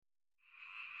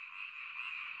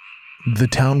The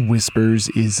Town Whispers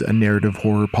is a narrative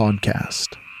horror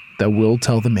podcast that will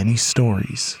tell the many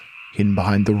stories hidden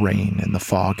behind the rain and the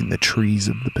fog in the trees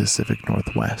of the Pacific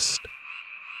Northwest.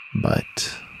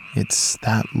 But it's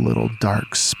that little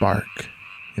dark spark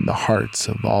in the hearts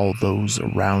of all those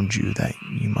around you that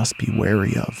you must be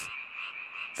wary of.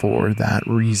 For that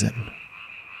reason,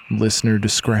 listener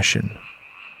discretion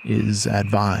is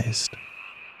advised.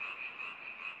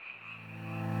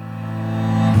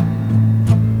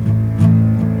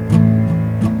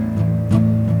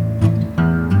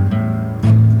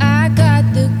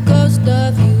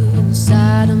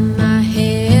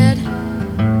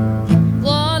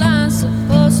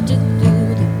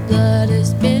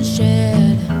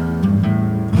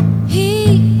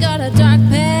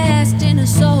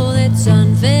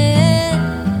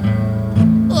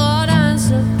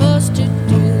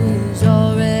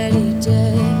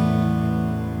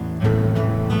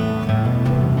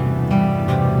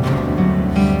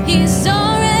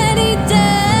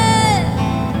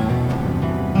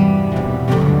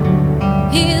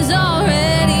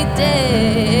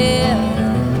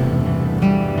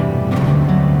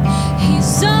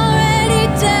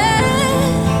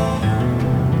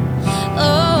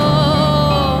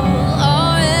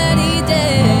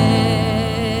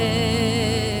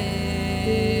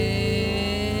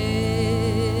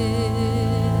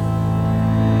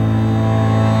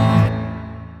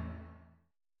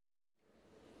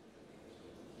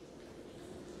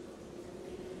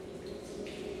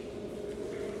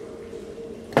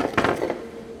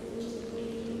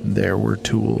 There were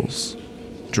tools,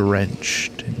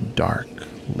 drenched in dark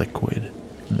liquid,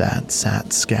 that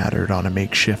sat scattered on a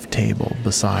makeshift table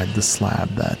beside the slab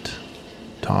that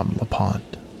Tom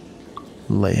LaPont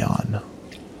lay on.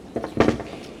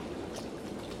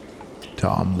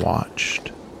 Tom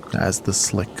watched as the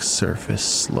slick surface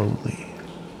slowly,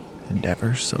 and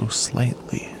ever so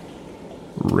slightly,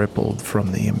 rippled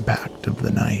from the impact of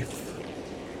the knife.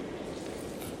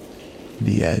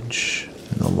 The edge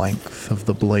and the length of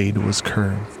the blade was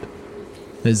curved,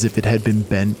 as if it had been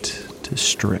bent to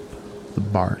strip the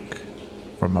bark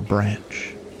from a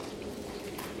branch.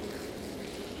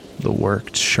 The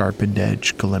worked, sharpened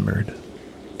edge glimmered,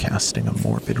 casting a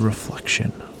morbid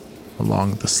reflection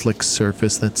along the slick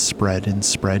surface that spread and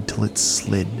spread till it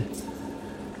slid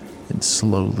and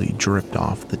slowly dripped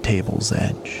off the table's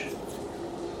edge.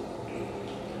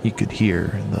 You could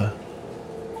hear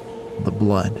the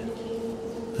blood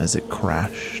as it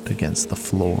crashed against the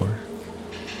floor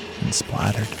and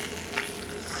splattered.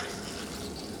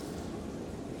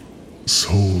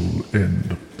 Soul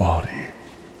and body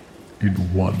in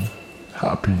one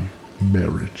happy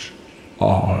marriage,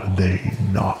 are they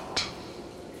not?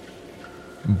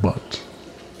 But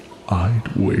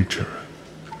I'd wager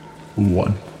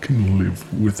one can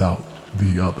live without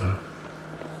the other.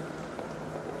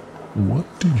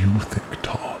 What do you think,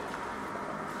 Tom?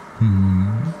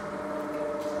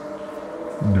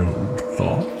 No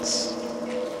thoughts?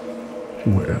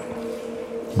 Well,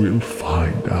 we'll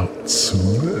find out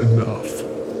soon enough.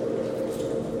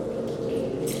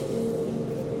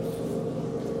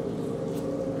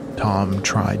 Tom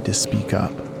tried to speak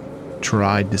up,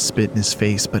 tried to spit in his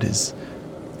face, but his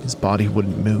body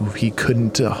wouldn't move. He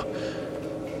couldn't.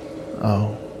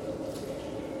 Oh,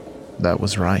 that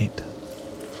was right.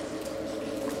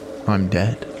 I'm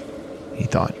dead, he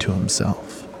thought to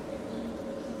himself.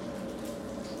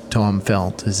 Tom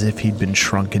felt as if he'd been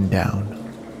shrunken down,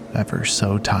 ever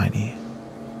so tiny,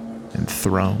 and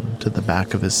thrown to the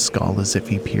back of his skull as if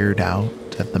he peered out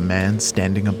at the man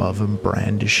standing above him,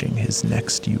 brandishing his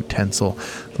next utensil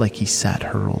like he sat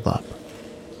hurled up,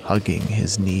 hugging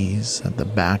his knees at the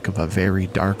back of a very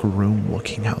dark room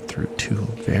looking out through two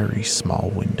very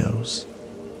small windows.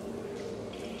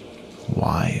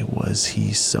 Why was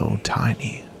he so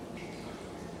tiny?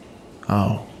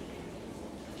 Oh,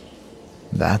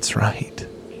 that's right,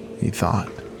 he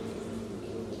thought.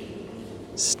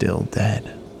 Still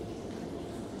dead.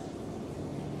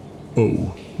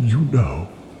 Oh, you know,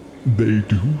 they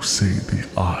do say the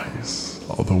eyes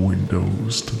are the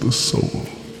windows to the soul.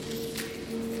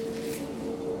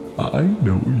 I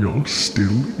know you're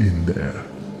still in there.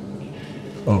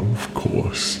 Of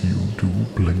course you do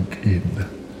blink in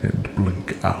and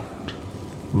blink out,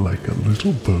 like a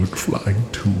little bird flying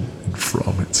to and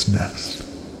from its nest.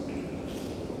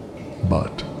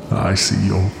 But I see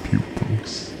your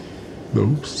pupils,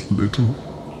 those little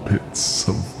bits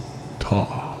of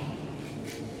tar.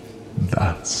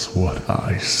 That's what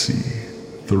I see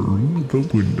through the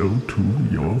window to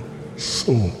your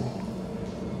soul.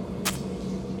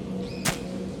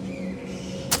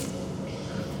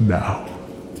 Now,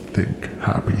 think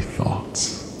happy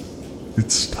thoughts.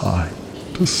 It's time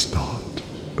to start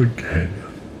again.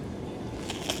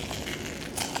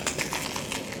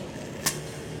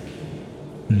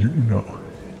 You know,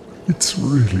 it's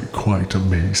really quite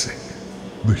amazing,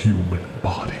 the human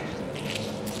body.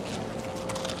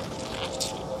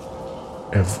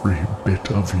 Every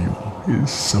bit of you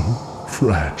is so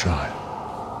fragile.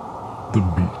 The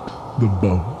meat, the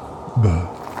bone, the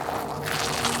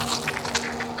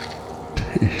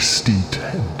tasty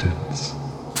tendons.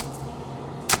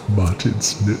 But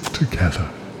it's knit together,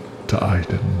 tied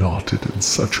and knotted in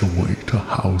such a way to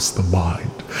house the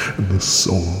mind and the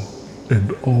soul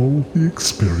and all the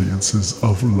experiences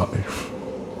of life.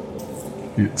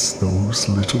 It's those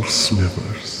little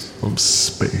slivers of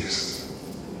space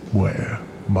where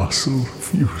muscle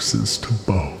fuses to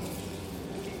bone,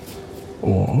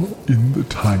 or in the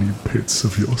tiny pits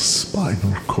of your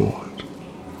spinal cord.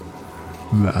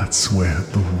 That's where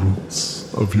the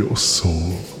roots of your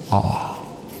soul are.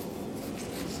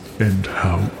 And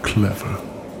how clever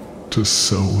to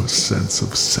sow a sense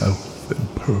of self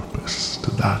and purpose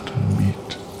to that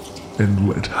meat and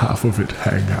let half of it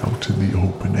hang out in the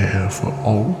open air for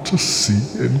all to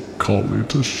see and call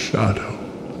it a shadow.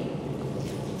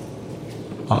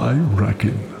 I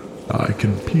reckon I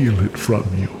can peel it from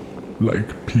you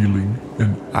like peeling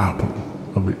an apple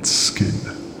of its skin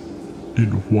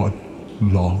in one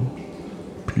long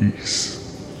piece.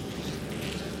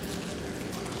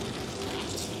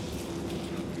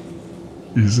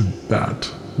 Isn't that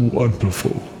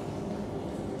wonderful?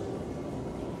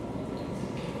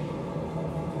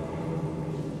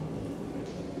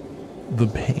 The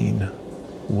pain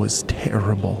was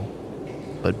terrible,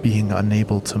 but being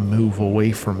unable to move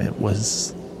away from it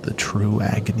was the true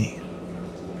agony.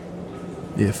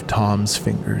 If Tom's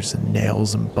fingers and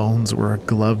nails and bones were a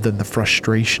glove, then the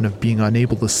frustration of being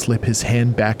unable to slip his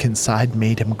hand back inside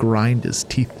made him grind his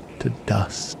teeth to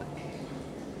dust.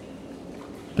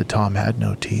 But Tom had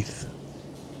no teeth,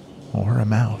 or a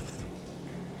mouth.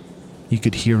 He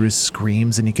could hear his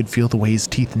screams and he could feel the way his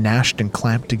teeth gnashed and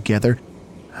clamped together.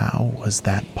 How was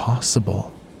that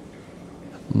possible?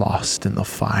 Lost in the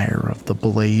fire of the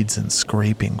blades and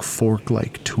scraping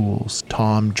fork-like tools,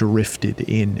 Tom drifted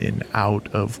in and out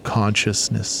of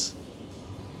consciousness.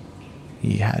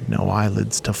 He had no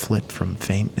eyelids to flit from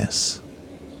faintness.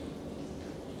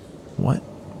 What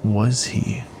was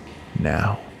he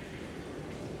now?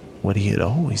 What he had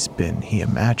always been, he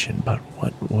imagined, but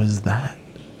what was that?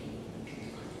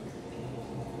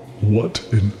 What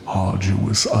an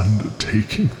arduous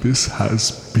undertaking this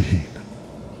has been.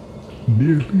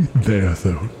 Nearly there,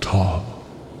 though, Tom.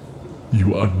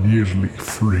 You are nearly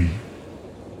free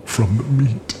from the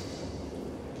meat.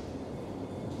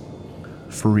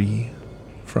 Free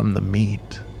from the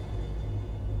meat.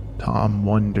 Tom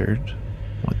wondered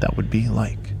what that would be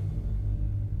like.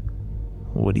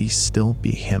 Would he still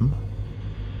be him?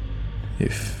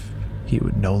 If he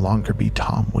would no longer be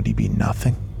Tom, would he be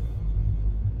nothing?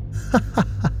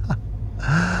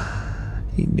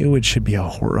 He knew it should be a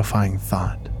horrifying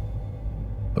thought,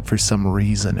 but for some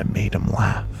reason it made him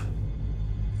laugh.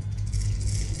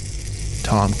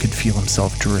 Tom could feel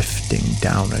himself drifting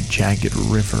down a jagged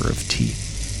river of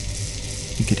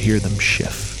teeth. He could hear them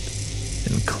shift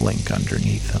and clink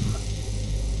underneath him.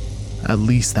 At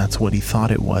least that's what he thought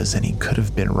it was, and he could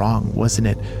have been wrong, wasn't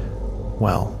it?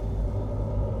 Well,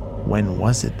 when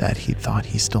was it that he thought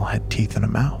he still had teeth in a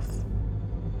mouth?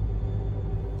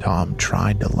 Tom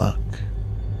tried to look,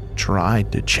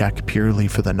 tried to check purely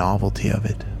for the novelty of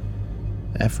it.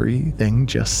 Everything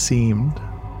just seemed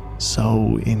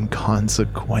so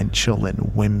inconsequential and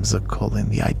whimsical,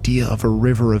 and the idea of a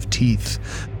river of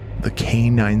teeth, the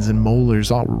canines and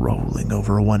molars all rolling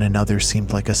over one another,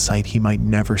 seemed like a sight he might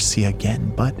never see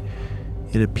again, but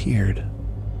it appeared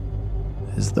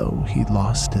as though he'd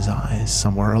lost his eyes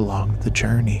somewhere along the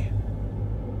journey.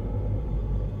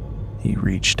 He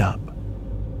reached up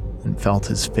and felt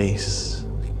his face,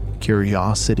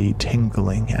 curiosity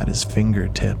tingling at his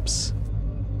fingertips.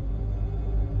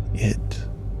 It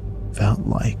felt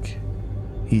like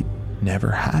he'd never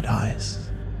had eyes.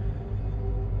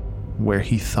 Where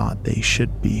he thought they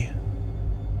should be,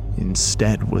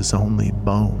 instead was only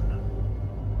bone.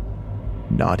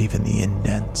 Not even the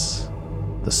indents,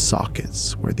 the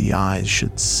sockets where the eyes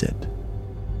should sit.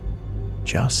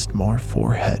 Just more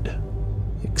forehead,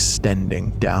 extending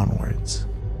downwards.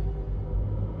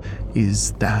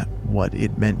 Is that what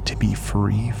it meant to be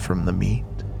free from the meat?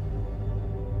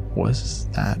 Was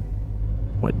that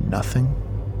what nothing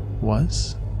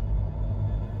was?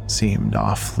 Seemed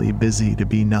awfully busy to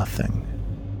be nothing.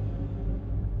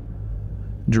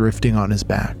 Drifting on his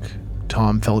back,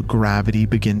 Tom felt gravity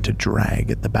begin to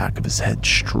drag at the back of his head,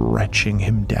 stretching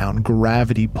him down,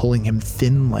 gravity pulling him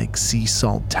thin like sea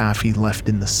salt taffy left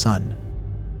in the sun.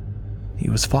 He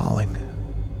was falling.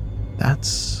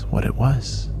 That's what it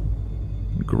was.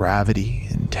 Gravity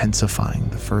intensifying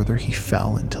the further he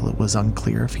fell until it was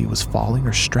unclear if he was falling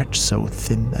or stretched so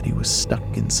thin that he was stuck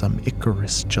in some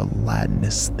Icarus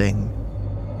gelatinous thing.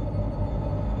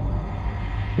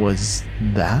 Was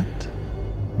that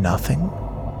nothing?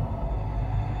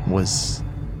 Was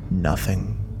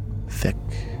nothing thick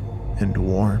and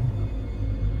warm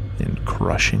and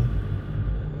crushing?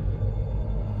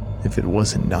 If it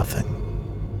wasn't nothing,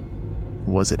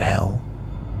 was it hell?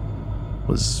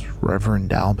 Was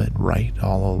Reverend Albert right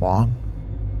all along?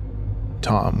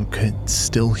 Tom could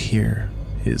still hear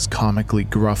his comically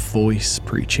gruff voice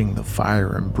preaching the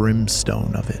fire and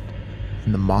brimstone of it,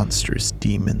 and the monstrous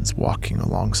demons walking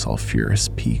along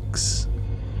sulfurous peaks.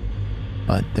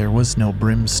 But there was no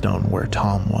brimstone where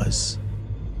Tom was.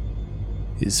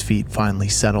 His feet finally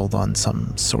settled on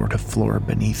some sort of floor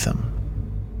beneath him.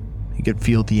 He could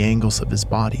feel the angles of his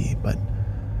body, but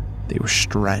they were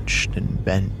stretched and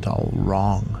bent all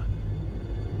wrong.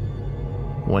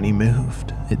 When he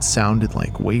moved, it sounded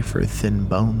like wafer-thin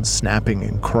bones snapping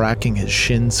and cracking. His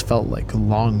shins felt like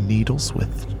long needles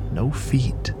with no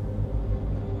feet.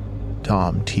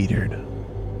 Tom teetered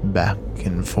back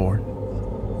and forth.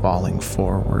 Falling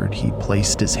forward, he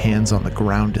placed his hands on the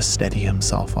ground to steady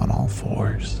himself on all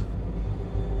fours.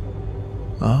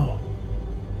 Oh,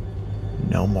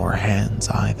 no more hands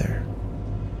either.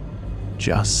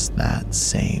 Just that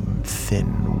same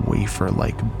thin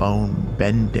wafer-like bone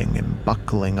bending and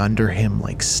buckling under him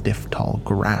like stiff tall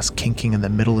grass, kinking in the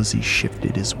middle as he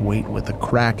shifted his weight with a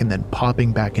crack and then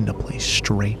popping back into place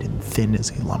straight and thin as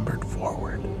he lumbered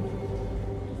forward.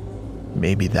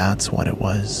 Maybe that's what it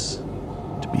was,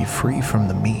 to be free from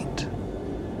the meat.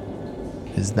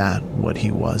 Is that what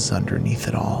he was underneath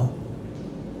it all?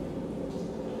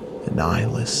 An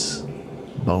eyeless,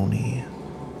 bony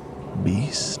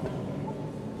beast?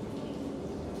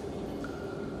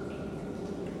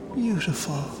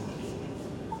 Beautiful.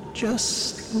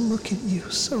 Just look at you,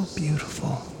 so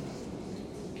beautiful.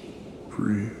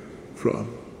 Free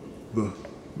from the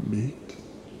meat?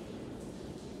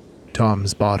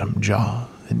 Tom's bottom jaw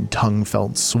and tongue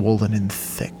felt swollen and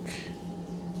thick.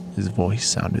 His voice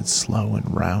sounded slow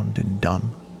and round and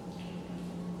dumb.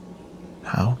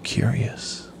 How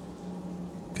curious,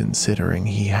 considering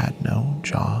he had no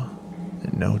jaw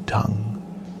and no tongue.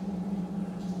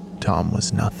 Tom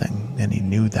was nothing, and he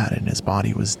knew that, and his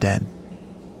body was dead.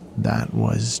 That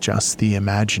was just the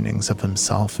imaginings of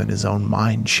himself and his own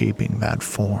mind shaping that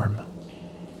form.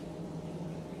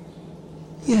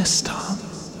 Yes, Tom.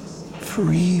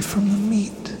 Free from the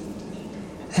meat.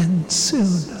 And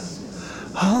soon,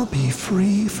 I'll be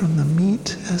free from the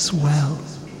meat as well.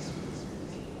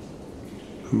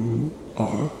 Who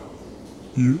are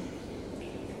you?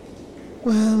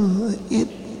 Well, it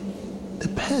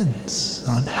depends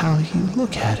on how you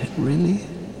look at it, really.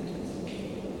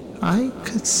 I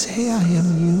could say I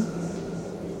am you,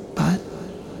 but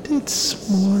it's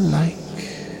more like...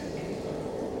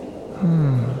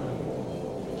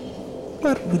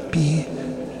 What would be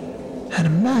an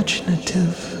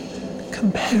imaginative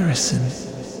comparison?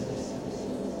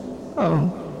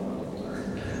 Oh.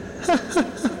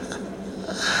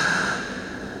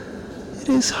 It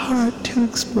is hard to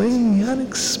explain the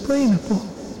unexplainable,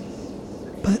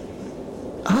 but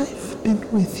I've been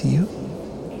with you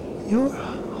your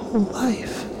whole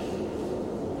life,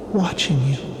 watching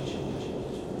you,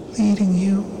 leading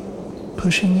you,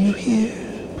 pushing you here,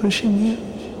 pushing you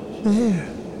there.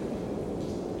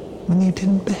 When you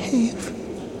didn't behave,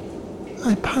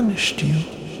 I punished you.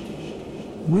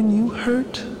 When you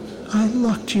hurt, I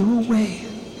locked you away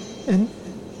and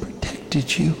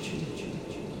protected you.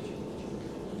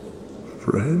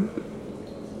 Friend?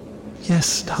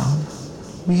 Yes, Tom,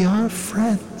 we are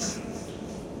friends.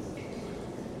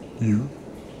 You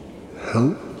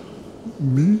help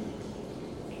me?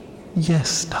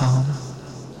 Yes, Tom,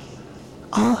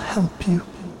 I'll help you.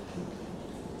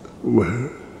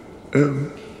 Where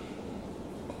am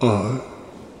I?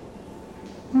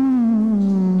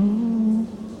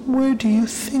 Where do you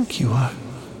think you are,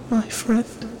 my friend?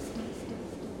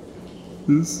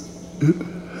 Is it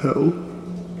hell?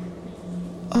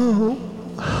 Oh.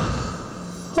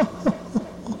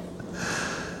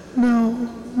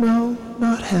 No,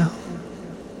 not hell.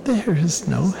 There is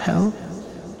no hell.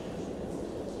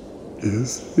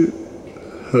 Is it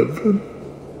heaven?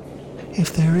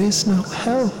 If there is no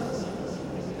hell,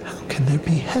 how can there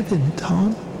be heaven,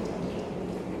 Tom?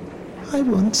 I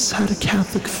once had a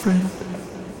Catholic friend.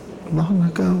 long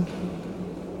ago,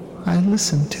 I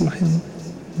listened to him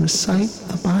recite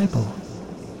the Bible.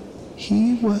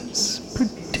 He was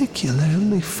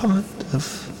particularly fond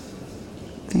of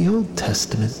the Old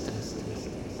Testament.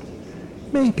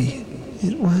 Maybe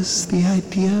it was the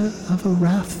idea of a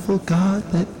wrathful God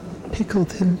that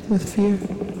pickled him with fear.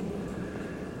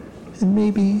 And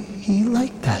maybe he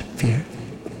liked that fear.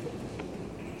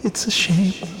 It's a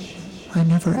shame I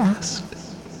never asked,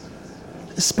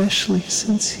 especially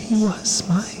since he was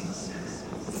my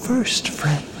first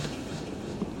friend.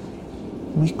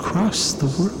 We crossed the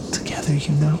world together,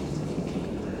 you know.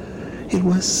 It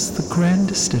was the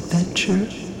grandest adventure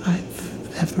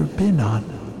I've ever been on.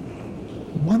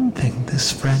 One thing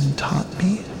this friend taught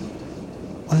me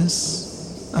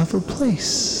was of a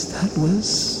place that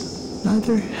was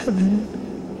neither heaven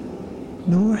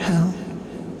nor hell.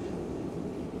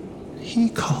 He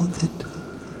called it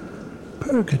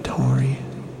purgatory,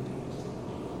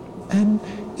 and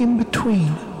in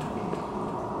between.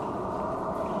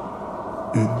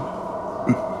 In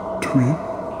between?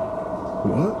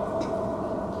 What?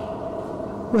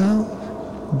 Well,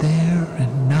 there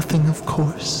and nothing, of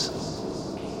course.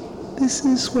 This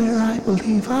is where I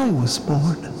believe I was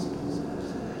born,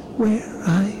 where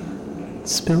I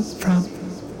spilt from,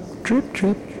 drip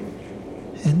drip,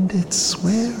 and it's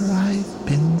where I've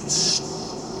been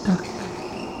stuck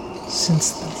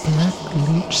since the Black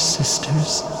Leech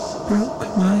Sisters broke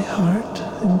my heart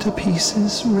into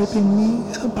pieces, ripping me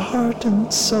apart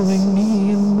and sewing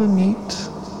me in the meat.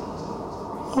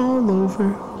 All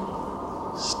over,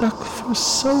 stuck for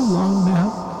so long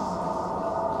now,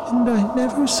 and I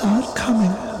never saw it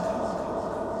coming.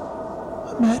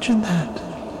 Imagine that.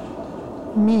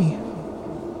 Me,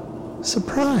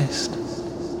 surprised.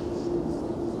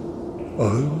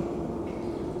 I'm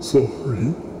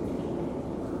sorry.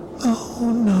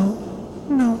 Oh, no.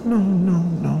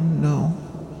 No.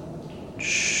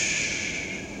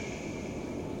 Shh.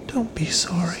 Don't be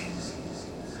sorry.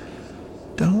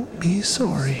 Don't be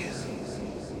sorry.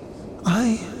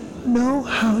 I know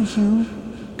how you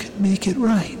can make it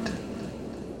right.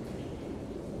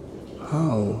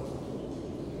 How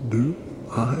do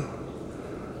I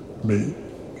make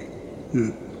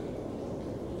it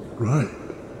right?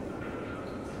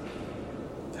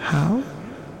 How?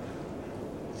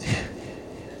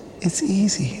 It's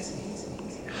easy.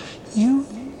 You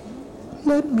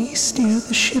let me steer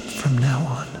the ship from now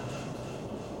on.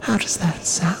 How does that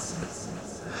sound?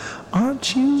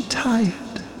 Aren't you tired?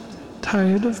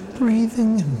 Tired of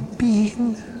breathing and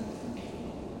being?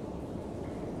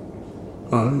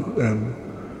 I am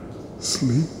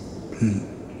sleepy.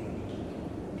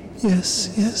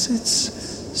 Yes, it's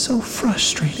so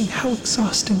frustrating how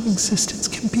exhausting existence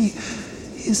can be,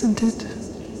 isn't it?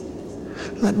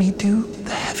 Let me do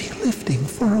the heavy lifting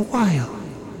for a while.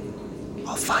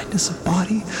 I'll find us a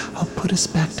body, I'll put us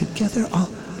back together, I'll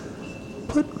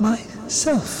put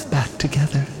myself back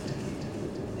together.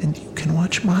 And you can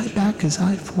watch my back as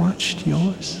I've watched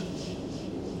yours.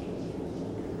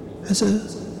 As a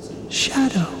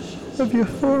shadow of your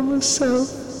former self.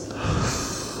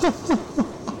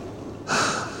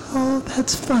 Oh,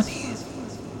 that's funny.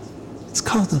 It's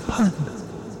called a pun.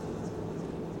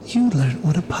 You learned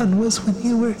what a pun was when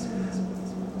you were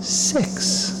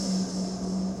 6.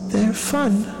 They're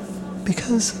fun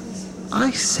because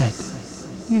I said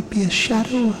you'd be a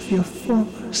shadow of your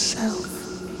former self.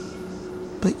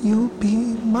 But you'll be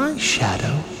my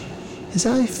shadow, as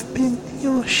I've been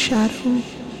your shadow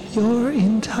your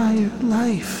entire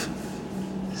life,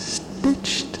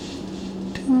 stitched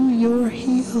to your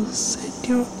heels and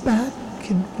your back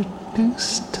and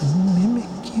reduced to mimic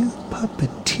you,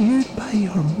 puppeteered by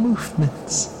your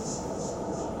movements.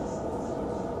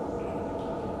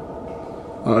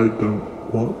 I don't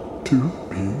want to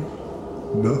be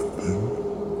nothing.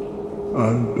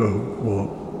 I don't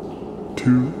want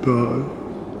to die.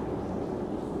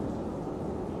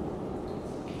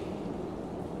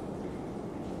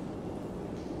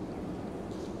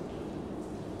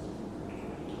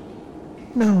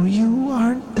 No, you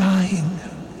aren't dying.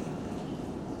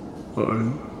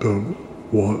 I don't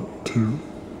want to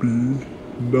be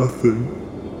nothing.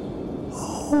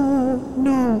 Oh,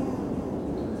 no.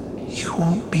 You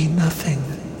won't be nothing.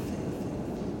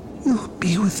 You'll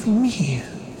be with me.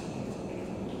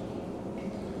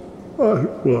 I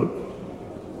want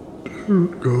to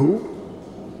go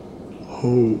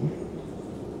home.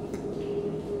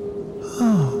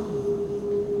 Oh.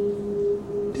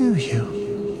 Do you?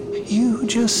 You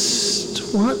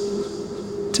just want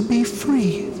to be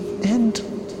free and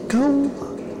go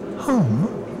home?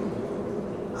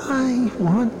 I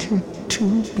wanted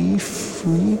to be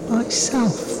free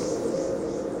myself.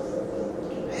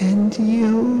 and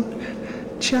you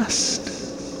just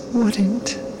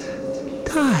wouldn't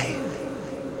die.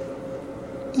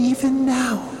 Even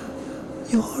now,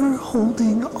 you're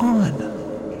holding on.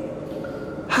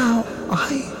 How?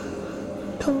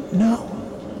 I don't know.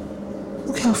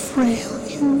 Look how frail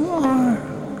you are.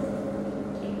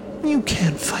 You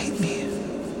can't fight me.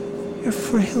 Your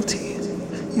frailty,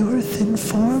 your thin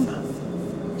form,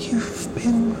 you've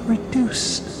been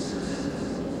reduced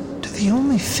to the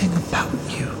only thing about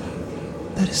you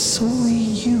that is solely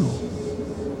you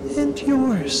and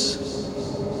yours.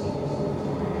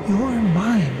 Your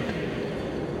mind.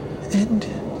 And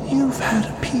you've had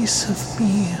a piece of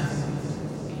me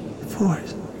for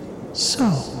so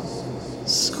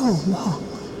long.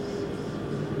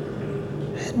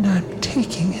 And I'm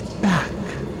taking it back.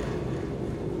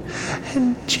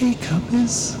 And Jacob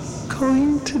is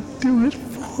going to do it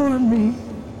for me.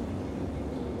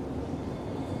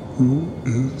 Who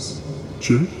is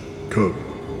Jacob?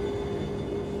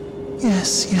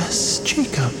 Yes,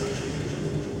 Jacob.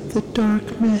 The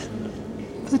dark man,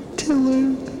 the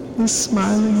tiller, the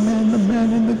smiling man, the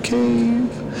man in the cave,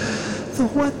 the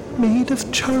one made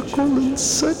of charcoal and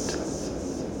soot.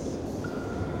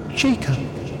 Jacob.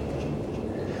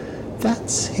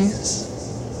 That's his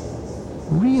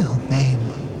real name.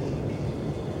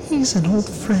 He's an old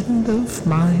friend of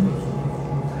mine.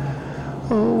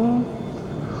 Oh.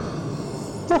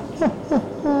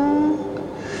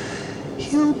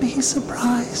 He'll be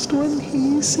surprised when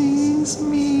he sees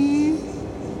me.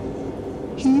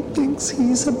 He thinks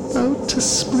he's about to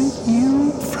split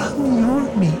you from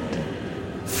your meat,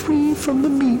 free from the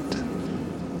meat,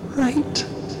 right?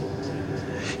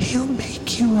 He'll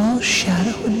make you all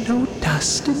shadow and no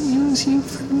dust and use you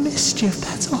for mischief.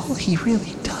 That's all he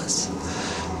really does.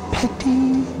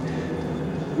 Petty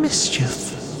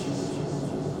mischief.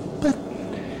 But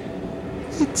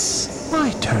it's my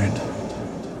turn.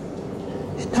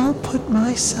 And I'll put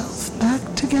myself back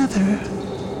together.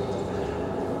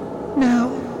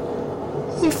 Now,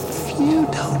 if you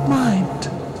don't mind,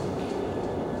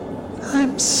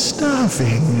 I'm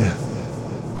starving.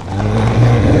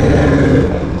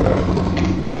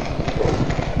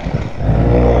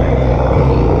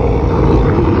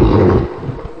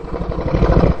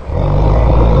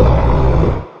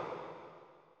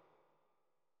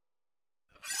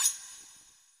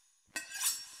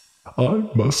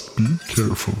 I must be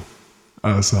careful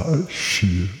as I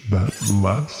shear that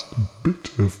last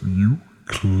bit of you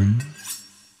clean,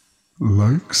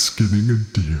 like skinning a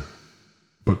deer,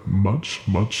 but much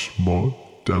more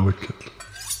delicate.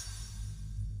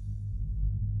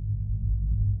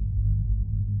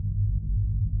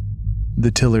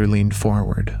 The tiller leaned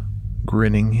forward,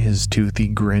 grinning his toothy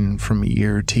grin from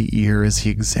ear to ear as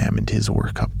he examined his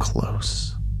work up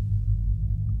close.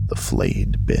 The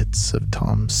flayed bits of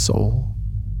Tom's soul,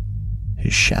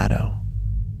 his shadow,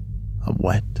 a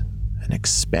wet and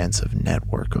expansive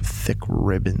network of thick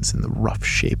ribbons in the rough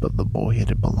shape of the boy it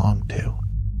had belonged to.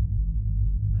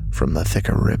 From the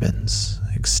thicker ribbons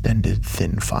extended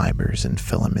thin fibers and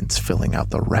filaments filling out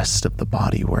the rest of the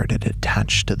body where it had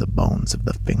attached to the bones of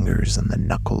the fingers and the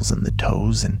knuckles and the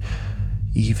toes and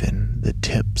even the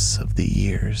tips of the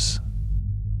ears.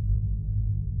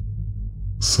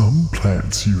 Some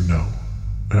plants, you know,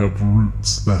 have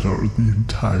roots that are the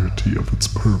entirety of its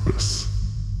purpose.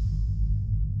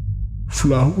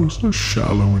 Flowers are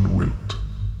shallow and wilt,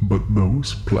 but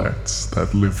those plants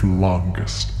that live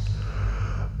longest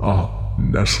are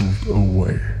nestled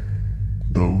away.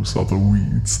 Those are the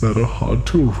weeds that are hard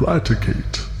to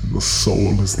eradicate, and the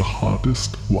soul is the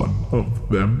hardest one of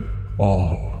them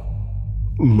all.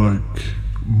 Like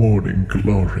morning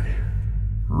glory,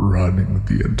 running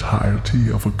the entirety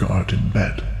of a garden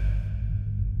bed.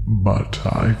 But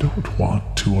I don't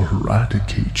want to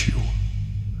eradicate you.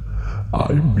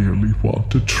 I merely want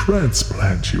to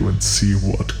transplant you and see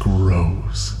what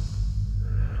grows.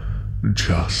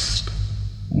 Just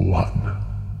one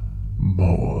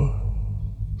more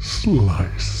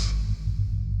slice.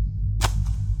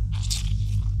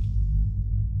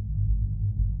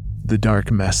 The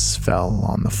dark mess fell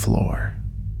on the floor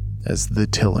as the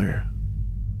tiller,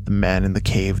 the man in the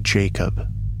cave, Jacob,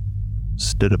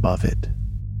 stood above it,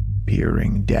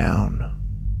 peering down,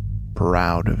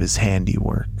 proud of his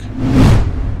handiwork.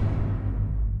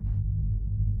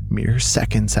 Mere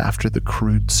seconds after the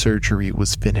crude surgery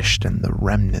was finished and the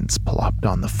remnants plopped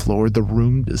on the floor, the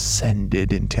room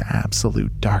descended into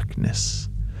absolute darkness,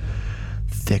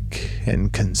 thick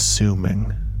and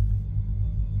consuming.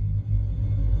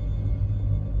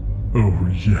 Oh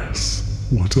yes,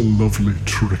 what a lovely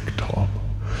trick, Tom.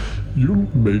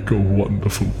 You'll make a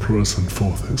wonderful present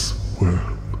for this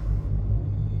world.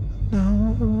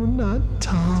 No, not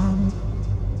Tom.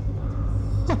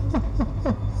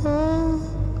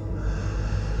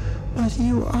 But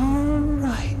you are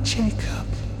right, Jacob.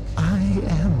 I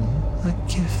am a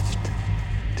gift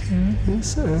to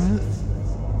this earth.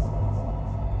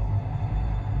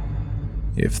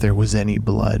 If there was any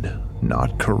blood,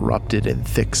 not corrupted and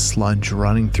thick sludge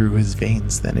running through his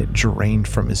veins, then it drained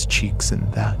from his cheeks in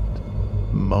that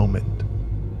moment.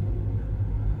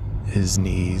 His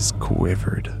knees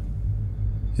quivered.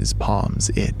 His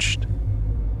palms itched.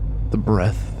 The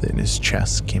breath in his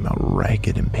chest came out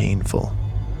ragged and painful.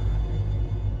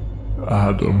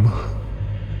 Adam,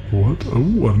 what a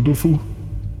wonderful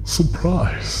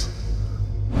surprise.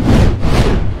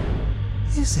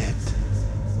 Is it?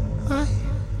 I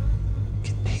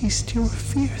can taste your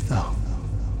fear, though.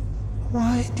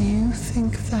 Why do you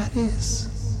think that is?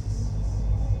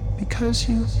 Because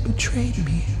you betrayed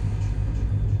me.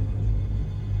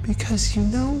 Because you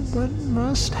know what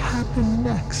must happen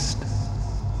next.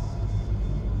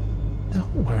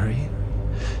 Don't worry.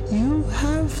 You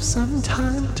have some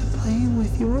time to play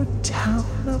with your town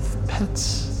of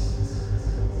pets.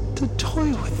 To toy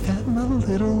with them a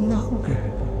little longer.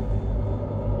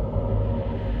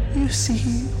 You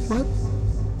see what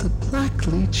the black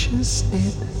leeches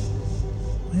did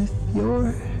with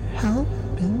your help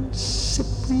and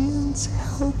Cyprian's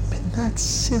help and that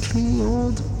silly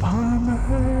old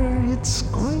farmer. It's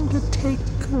going to take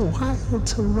a while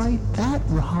to right that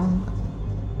wrong.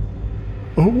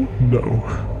 Oh,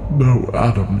 no,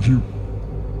 Adam,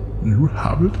 you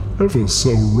have it ever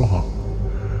so wrong.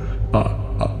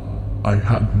 I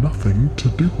had nothing to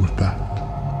do with that.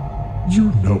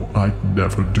 You know I'd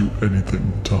never do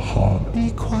anything to harm.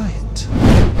 Be quiet.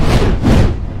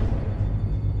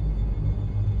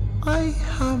 I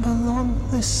have a long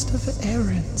list of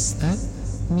errands that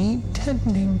need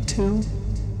tending to.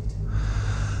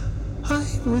 I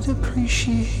would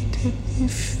appreciate it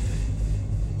if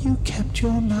you kept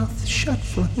your mouth shut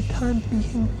for the time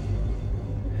being.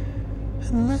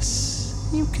 Unless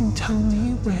you can tell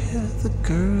me where the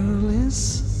girl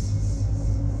is.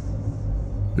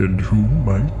 And who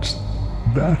might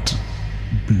that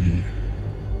be?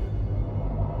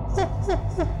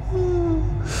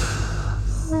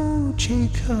 Oh,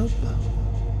 Jacob.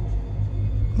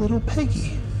 Little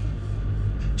Peggy.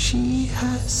 She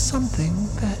has something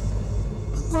that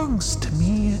belongs to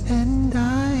me, and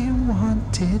I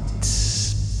want it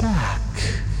back.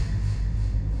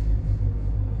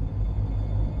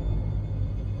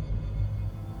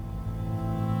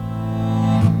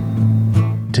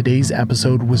 Today's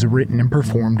episode was written and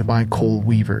performed by Cole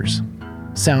Weavers.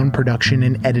 Sound production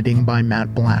and editing by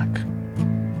Matt Black.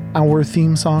 Our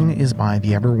theme song is by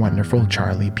the ever-wonderful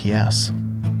Charlie P.S.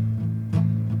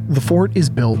 The fort is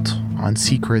built on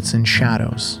secrets and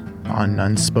shadows, on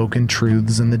unspoken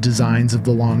truths and the designs of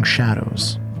the Long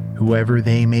Shadows, whoever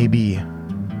they may be.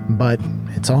 But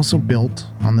it's also built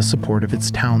on the support of its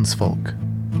townsfolk.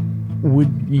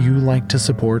 Would you like to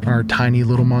support our tiny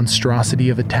little monstrosity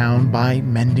of a town by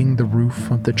mending the roof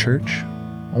of the church?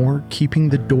 Or keeping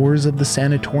the doors of the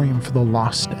sanatorium for the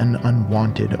lost and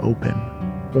unwanted open?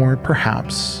 Or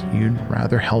perhaps you'd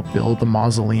rather help build a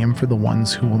mausoleum for the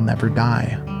ones who will never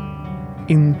die?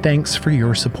 In thanks for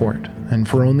your support, and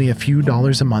for only a few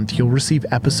dollars a month, you'll receive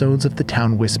episodes of The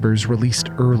Town Whispers released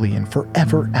early and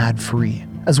forever ad-free,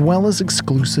 as well as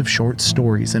exclusive short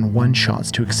stories and one-shots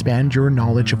to expand your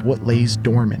knowledge of what lays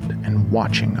dormant and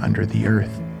watching under the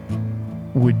earth.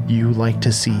 Would you like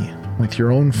to see, with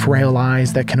your own frail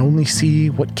eyes that can only see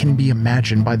what can be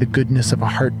imagined by the goodness of a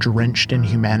heart drenched in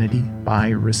humanity, by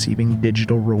receiving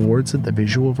digital rewards of the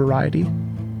visual variety?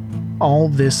 All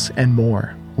this and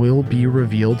more will be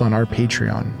revealed on our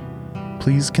Patreon.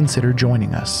 Please consider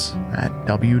joining us at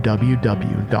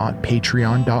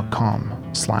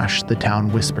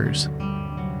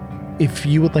www.patreon.com/thetownwhispers. If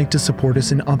you would like to support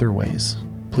us in other ways,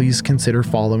 please consider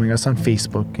following us on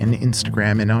Facebook and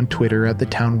Instagram and on Twitter at The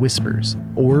Town Whispers,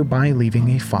 or by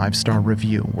leaving a 5-star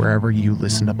review wherever you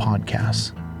listen to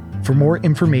podcasts. For more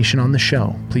information on the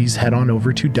show, please head on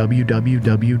over to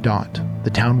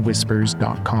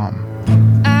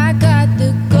www.thetownwhispers.com. I got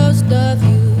the ghost of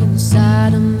you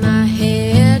inside of my